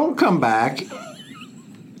 They don't come back.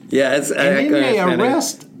 Yeah, and then they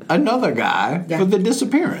arrest another guy for the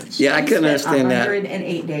disappearance. Yeah, I couldn't understand that.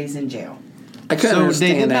 108 days in jail. I couldn't understand that. So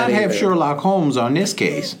they did not have either. Sherlock Holmes on this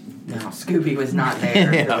case. No, Scooby was not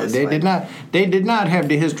there. They did not. They did not have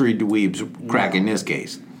the history dweebs cracking this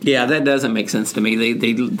case. Yeah, that doesn't make sense to me.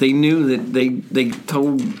 They knew that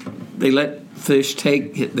they let Fish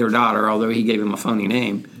take their daughter, although he gave him a phony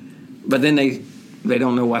name, but then they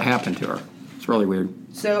don't know what happened to her. It's really weird.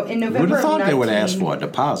 So in November, would have thought they would ask for a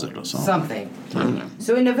deposit or something.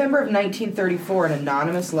 So in November of 1934, an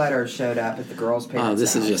anonymous letter showed up at the girl's parents' house. Oh,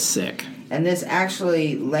 this is just sick. And this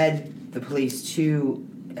actually led the police to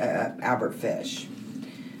Albert Fish.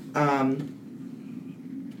 I'm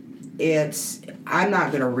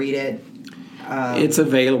not going to read it. It's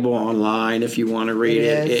available online if you want to read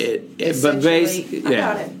it.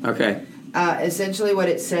 Okay. Essentially, what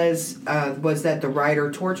it says was that the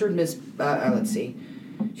writer tortured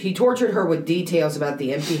He tortured her with details about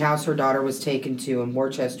the empty house her daughter was taken to in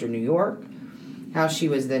Worcester, New York. How she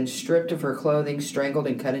was then stripped of her clothing, strangled,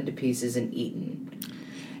 and cut into pieces and eaten.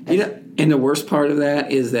 And the worst part of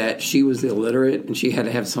that is that she was illiterate, and she had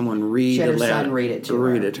to have someone read the letter. She had her son read it to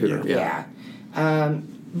her. Yeah.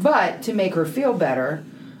 But to make her feel better,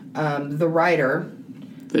 the writer,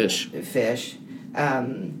 Fish,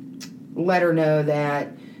 let her know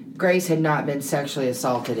that Grace had not been sexually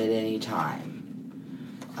assaulted at any time.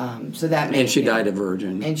 So that made and she died a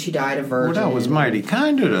virgin. And she died a virgin. Well, that was mighty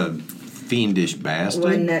kind of a fiendish bastard.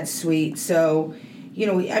 Wasn't that sweet? So,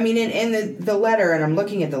 I mean, in the letter, and I'm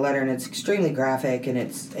looking at the letter, and it's extremely graphic, and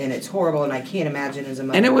it's horrible, and I can't imagine as a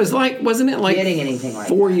mother. And it was wasn't it like getting anything like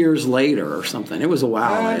 4 years later or something? It was a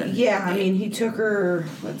while. Yeah, I mean, he took her.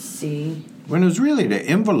 Let's see. When it was really the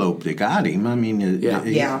envelope that got him. I mean,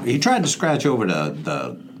 he tried to scratch over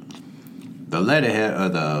the letterhead or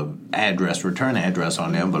the return address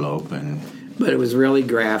on the envelope, but it was really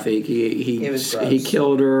graphic. He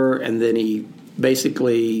killed her, and then he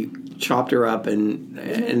basically chopped her up and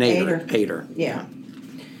ate her. Yeah.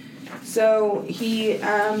 So he,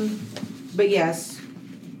 but yes,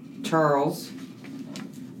 Charles,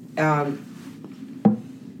 he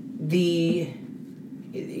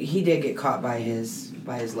did get caught by his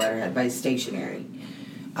letterhead, by his stationery,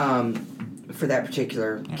 for that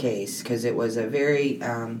particular case, because it was a very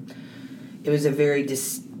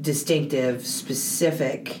distinctive,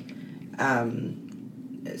 specific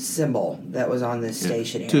symbol that was on this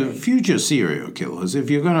stationery. To future serial killers, if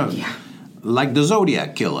you're gonna, like the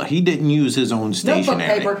Zodiac killer, he didn't use his own stationery.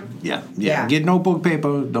 Notebook paper. Yeah. Get notebook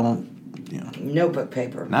paper. Don't notebook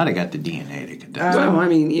paper. Now they got the DNA. They could. Well, I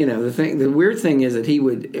mean, the weird thing is that he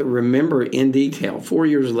would remember in detail 4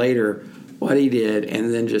 years later what he did,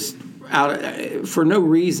 and then just for no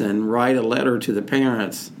reason write a letter to the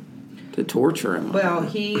parents to torture him. Well,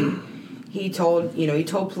 he told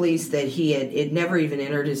police that it never even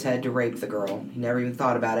entered his head to rape the girl. He never even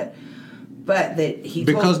thought about it. But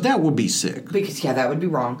that that would be sick. Because that would be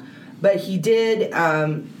wrong. But he did.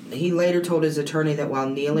 He later told his attorney that while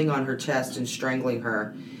kneeling on her chest and strangling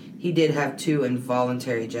her, he did have 2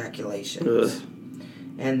 involuntary ejaculations. Ugh.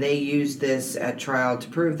 And they used this at trial to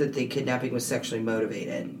prove that the kidnapping was sexually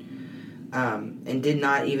motivated, and did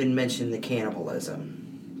not even mention the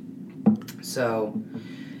cannibalism. So,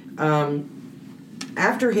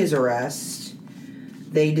 after his arrest,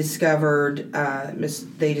 they discovered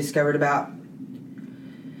about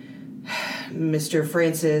Mr.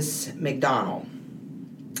 Francis McDonald.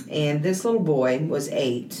 And this little boy was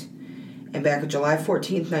 8, and back on July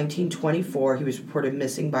 14th, 1924, he was reported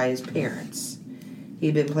missing by his parents.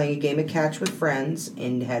 He'd been playing a game of catch with friends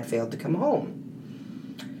and had failed to come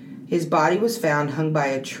home. His body was found hung by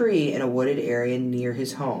a tree in a wooded area near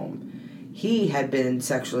his home. He had been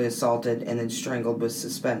sexually assaulted and then strangled with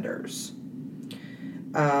suspenders.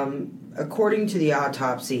 According to the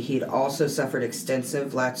autopsy, he'd also suffered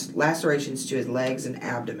extensive lacerations to his legs and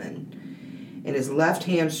abdomen, and his left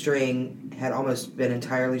hamstring had almost been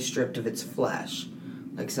entirely stripped of its flesh,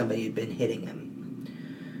 like somebody had been hitting him.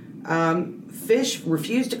 Fish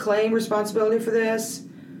refused to claim responsibility for this,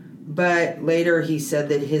 but later he said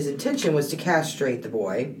that his intention was to castrate the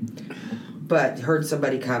boy, but heard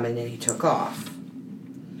somebody coming and he took off.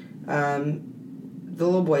 The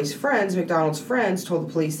little boy's friends, McDonald's friends, told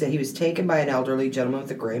the police that he was taken by an elderly gentleman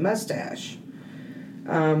with a gray mustache.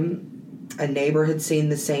 A neighbor had seen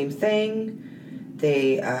the same thing.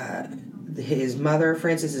 His mother,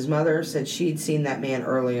 Francis's mother, said she'd seen that man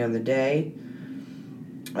earlier in the day.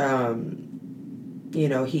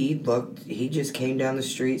 He just came down the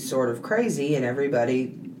street sort of crazy, and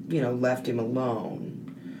everybody, left him alone.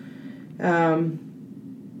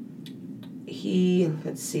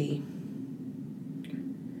 Let's see.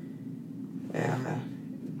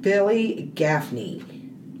 Billy Gaffney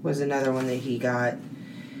was another one that he got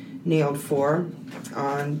nailed for.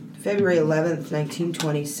 On February 11th,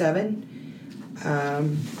 1927,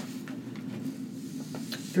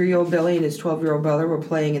 3-year-old Billy and his 12-year-old brother were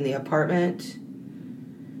playing in the apartment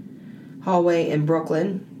hallway in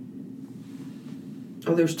Brooklyn.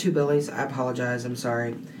 Oh, there's 2 Billys. I apologize. I'm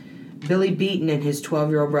sorry. Billy Beaton and his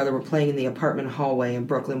 12-year-old brother were playing in the apartment hallway in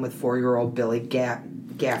Brooklyn with 4-year-old Billy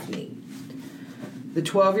Gaffney. The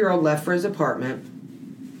 12-year-old left for his apartment,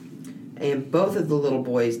 and both of the little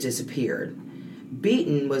boys disappeared.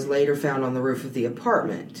 Beaton was later found on the roof of the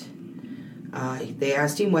apartment. They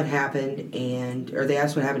asked him what happened, they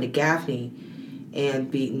asked what happened to Gaffney, and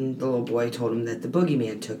Beaton, the little boy, told him that the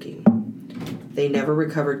boogeyman took him. They never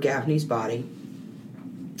recovered Gaffney's body.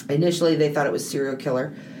 Initially, they thought it was serial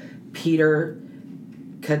killer Peter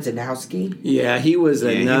Kudzanowski. Yeah, he was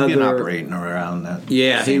another. He'd been operating around that.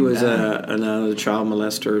 Yeah, he was another child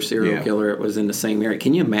molester, serial killer. It was in the same area.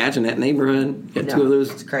 Can you imagine that neighborhood? Got 2 of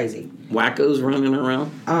those. It's crazy. Wackos running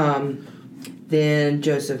around. Then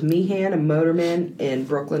Joseph Meehan, a motorman in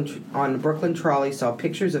Brooklyn, on the Brooklyn trolley, saw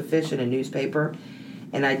pictures of Fish in a newspaper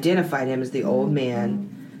and identified him as the old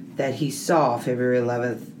man that he saw February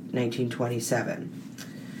 11th, 1927.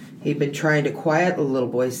 He'd been trying to quiet the little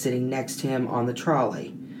boy sitting next to him on the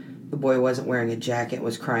trolley. The boy wasn't wearing a jacket,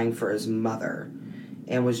 was crying for his mother,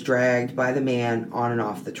 and was dragged by the man on and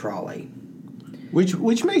off the trolley.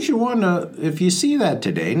 Which makes you wonder, if you see that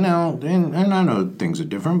today, now, and I know things are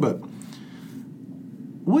different, but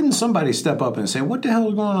wouldn't somebody step up and say, what the hell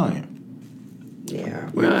is going on here? Yeah.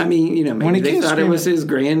 Well, I mean, maybe they thought it was his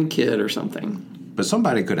grandkid or something. But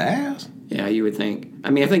somebody could ask. Yeah, you would think.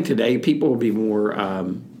 I mean, I think today people will be more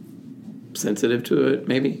sensitive to it,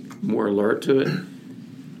 maybe, more alert to it.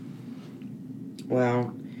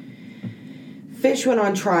 Well, Fish went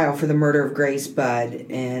on trial for the murder of Grace Budd,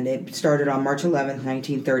 and it started on March 11th,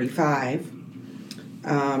 1935.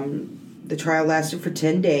 The trial lasted for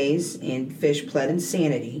 10 days, and Fish pled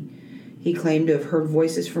insanity. He claimed to have heard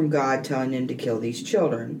voices from God telling him to kill these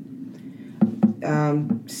children.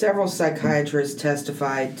 Several psychiatrists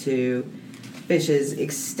testified to Fish's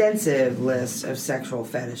extensive list of sexual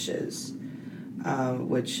fetishes,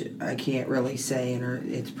 which I can't really say, and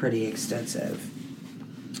it's pretty extensive.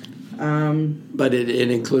 But it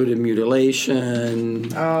included mutilation,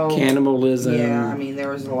 cannibalism. Yeah, I mean, there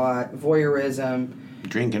was a lot. Voyeurism,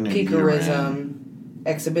 drinking and picorism,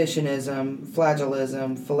 exhibitionism,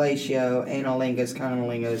 flagellism, fellatio, analingus,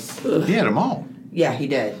 conolingus. He had them all. Yeah, he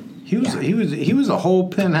did. He was a whole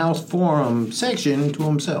Penthouse Forum section to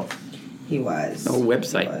himself. He was. A whole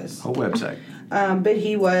website. Whole website. But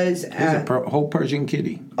he was. He's a whole Persian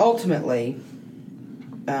kitty. Ultimately,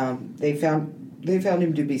 they found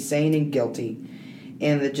him to be sane and guilty,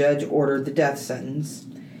 and the judge ordered the death sentence.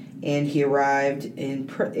 And he arrived in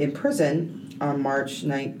prison on March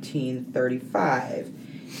 1935.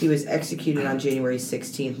 He was executed on January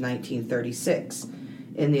 16th, 1936,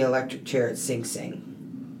 in the electric chair at Sing Sing.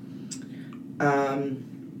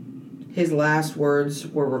 His last words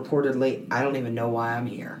were reportedly, "I don't even know why I'm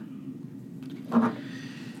here."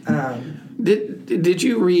 Did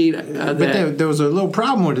you read but there was a little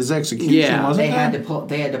problem with his execution, wasn't they there?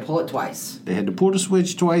 They had to pull it twice. They had to pull the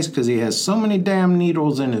switch twice because he has so many damn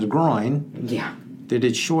needles in his groin. Yeah. That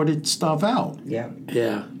it shorted stuff out. Yeah.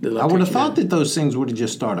 Yeah. I would have thought that those things would have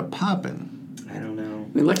just started popping. I don't know.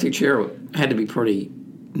 The electric chair had to be pretty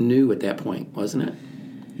new at that point, wasn't it?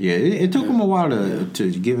 Yeah, it took him a while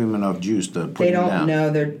to give him enough juice to put him down. They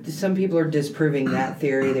don't know. Some people are disproving that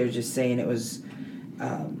theory. They're just saying it was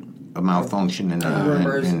a malfunction in the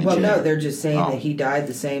rumors. in the Well, chair. no, they're just saying that he died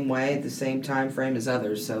the same way at the same time frame as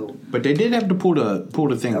others. So, but they did have to pull the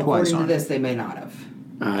thing twice. According to on this, they may not have.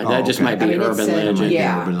 That just might be urban legend.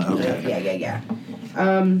 Yeah. Okay. Yeah.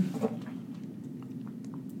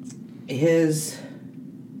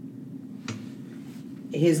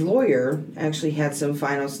 His lawyer actually had some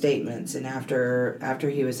final statements, and after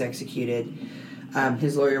he was executed,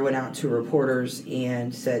 his lawyer went out to reporters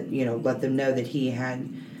and said, let them know that he had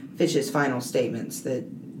Fitch's final statements that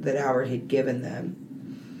Howard had given them.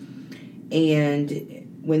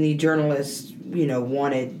 And when the journalists,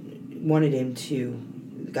 wanted him to,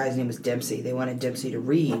 the guy's name was Dempsey. They wanted Dempsey to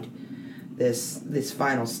read this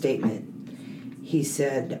final statement. He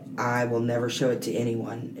said, "I will never show it to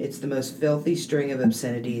anyone. It's the most filthy string of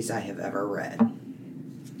obscenities I have ever read."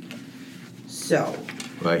 So.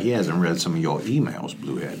 Well, he hasn't read some of your emails,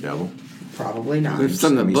 Blue-Haired Devil. Probably not. There's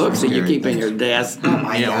some of the books that you keep in your desk. Oh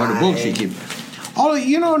my God. Or the books you keep.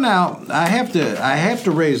 Now I have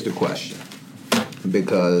to raise the question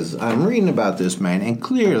because I'm reading about this man, and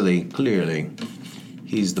clearly,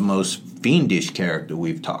 he's the most fiendish character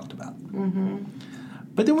we've talked about. Mm-hmm.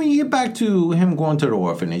 But then when you get back to him going to the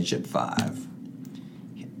orphanage at 5,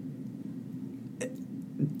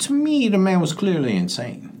 to me, the man was clearly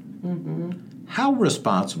insane. Mm-hmm. How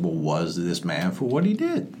responsible was this man for what he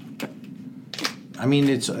did? I mean,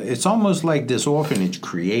 it's almost like this orphanage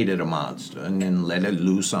created a monster and then let it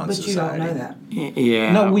loose on society. But you don't know that.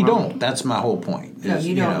 Yeah. No, we don't. That's my whole point. No,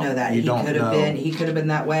 you don't know that. He could have been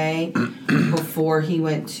that way before he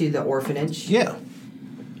went to the orphanage. Yeah.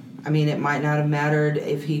 I mean, it might not have mattered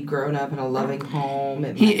if he'd grown up in a loving home.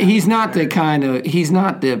 He's not the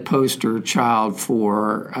poster child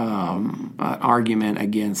for an argument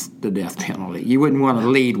against the death penalty. You wouldn't want to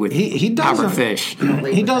lead with Albert Fish.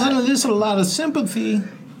 He doesn't elicit a lot of sympathy,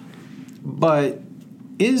 but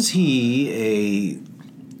is he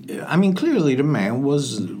I mean, clearly the man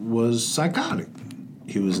was psychotic.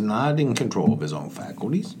 He was not in control of his own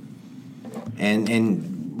faculties, and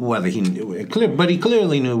whether he knew it, but he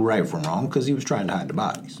clearly knew right from wrong because he was trying to hide the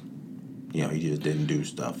bodies. He just didn't do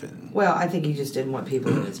stuff. Well, I think he just didn't want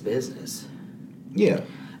people in his business. Yeah.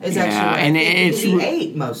 He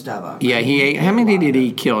ate most of them. Yeah, he ate. How many did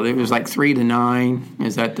he kill? It was like 3 to 9.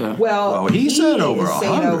 Is that the? Well, he said over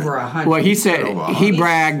 100. Well, he said he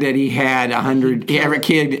bragged that he had 100. Every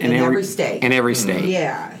kid in every state. In every state.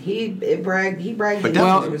 Yeah, he bragged. But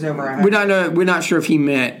it was over 100. We're not sure if he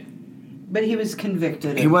meant. But he was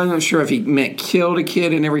convicted. He wasn't sure if he meant killed a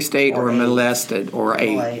kid in every state or molested or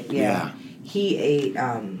ate. Yeah. He ate,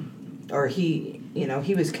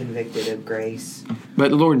 he was convicted of grace.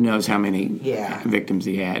 But Lord knows how many victims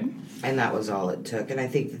he had. And that was all it took. And I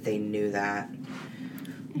think that they knew that.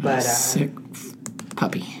 But sick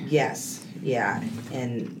puppy. Yes. Yeah.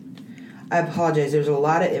 And I apologize. There's a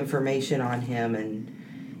lot of information on him, and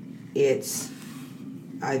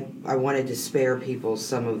I wanted to spare people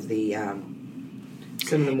some of the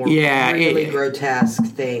more really grotesque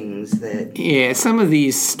things that. Yeah, some of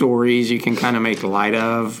these stories you can kind of make light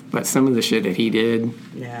of, but some of the shit that he did,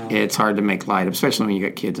 it's hard to make light of, especially when you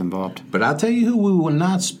got kids involved. But I'll tell you who we will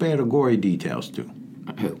not spare the gory details to.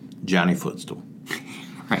 Who? Johnny Footstool.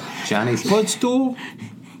 Right. Johnny Footstool,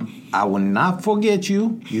 I will not forget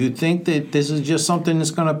you. You think that this is just something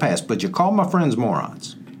that's going to pass, but you call my friends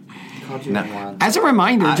morons. Now, as a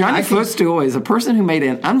reminder, Johnny Footstool is a person who made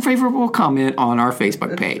an unfavorable comment on our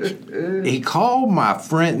Facebook page. He called my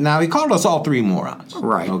friend. Now, he called us all 3 morons.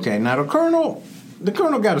 Right. Okay. Now, the Colonel, the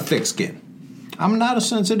Colonel got a thick skin. I'm not a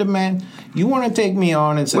sensitive man. You want to take me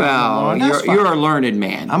on and say, well, you're a learned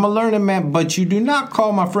man. I'm a learned man, but you do not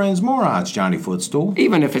call my friends morons, Johnny Footstool.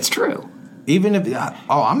 Even if it's true. Even if,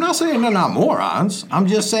 I'm not saying they're not morons. I'm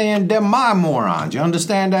just saying they're my morons. You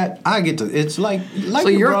understand that? I get to, it's like so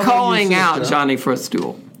you're calling out Johnny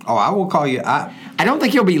Footstool. Oh, I will call you. I don't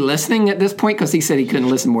think he'll be listening at this point because he said he couldn't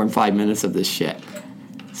listen more than 5 minutes of this shit.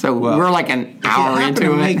 So we're like an hour into it. If you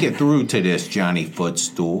happen to make it through to this, Johnny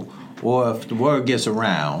Footstool, or if the word gets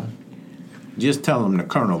around, just tell him the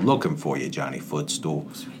Colonel looking for you, Johnny Footstool.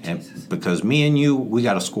 And because me and you, we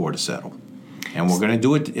got a score to settle. And we're going to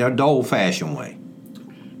do it the old-fashioned way.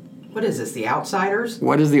 What is this, The Outsiders?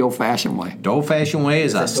 What is the old-fashioned way? The old-fashioned way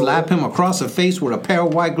is I slap him across the face with a pair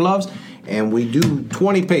of white gloves, and we do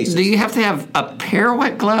 20 paces. Do you have to have a pair of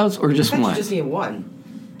white gloves or just one? You just need one.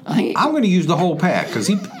 I'm going to use the whole pack because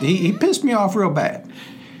he pissed me off real bad.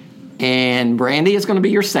 And Brandy is going to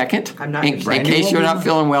be your second. I'm not your second. In case you're not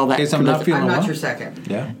feeling well. I'm not your second.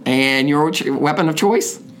 Yeah. And your weapon of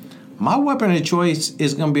choice? My weapon of choice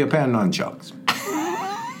is going to be a pair of nunchucks.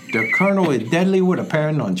 The Colonel is deadly with a pair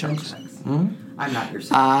of nunchucks. I'm not your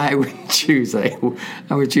second. I would choose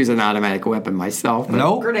an automatic weapon myself.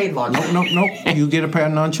 Nope. Grenade launcher. Nope. You get a pair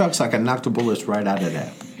of nunchucks, I can knock the bullets right out of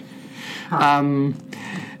that.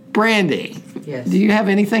 Brandy, yes. Do you have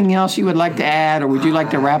anything else you would like to add, or would you like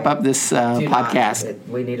to wrap up this podcast?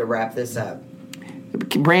 We need to wrap this up.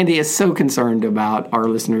 Brandy is so concerned about our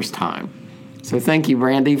listeners' time. So thank you,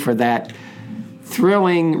 Brandy, for that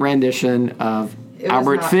thrilling rendition of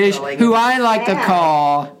Albert Fish, who I like to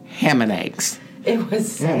call ham and eggs. It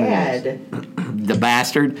was sad. The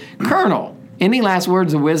bastard. Colonel, any last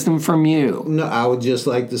words of wisdom from you? No, I would just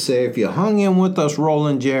like to say if you hung in with us,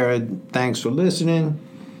 Roland Jared, thanks for listening.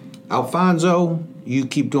 Alfonso, you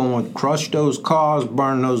keep doing what, crush those cars,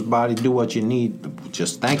 burn those bodies, do what you need.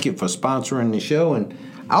 Just thank you for sponsoring the show. And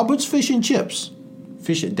Albert's Fish and Chips.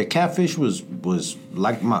 The catfish was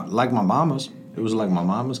like my mama's. It was like my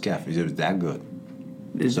mama's catfish. It was that good.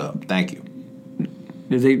 So thank you.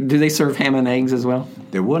 Do they serve ham and eggs as well?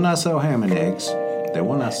 They will not sell ham and eggs. They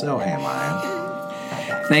will not sell ham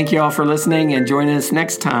iron. Thank you all for listening, and join us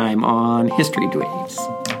next time on History Dweebs.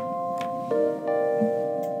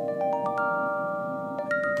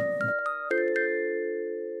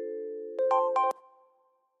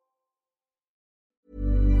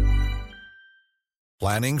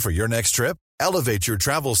 Planning for your next trip? Elevate your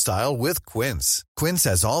travel style with Quince. Quince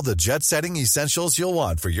has all the jet-setting essentials you'll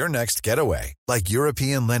want for your next getaway, like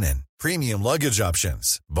European linen, premium luggage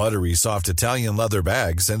options, buttery soft Italian leather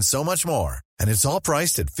bags, and so much more. And it's all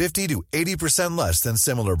priced at 50 to 80% less than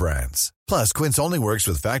similar brands. Plus, Quince only works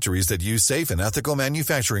with factories that use safe and ethical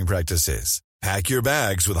manufacturing practices. Pack your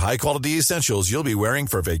bags with high-quality essentials you'll be wearing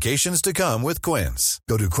for vacations to come with Quince.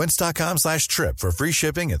 Go to quince.com/trip for free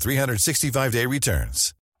shipping and 365-day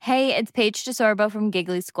returns. Hey, it's Paige DeSorbo from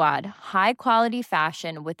Giggly Squad. High quality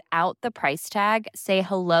fashion without the price tag. Say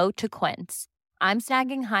hello to Quince. I'm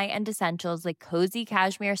snagging high-end essentials like cozy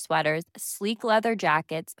cashmere sweaters, sleek leather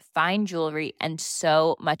jackets, fine jewelry, and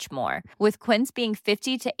so much more. With Quince being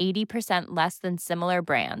 50 to 80% less than similar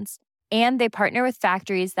brands. And they partner with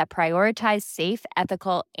factories that prioritize safe,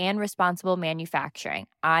 ethical, and responsible manufacturing.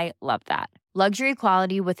 I love that. Luxury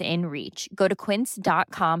quality within reach. Go to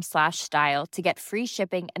quince.com/style to get free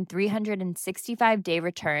shipping and 365-day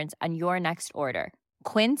returns on your next order.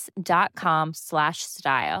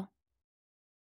 Quince.com/style.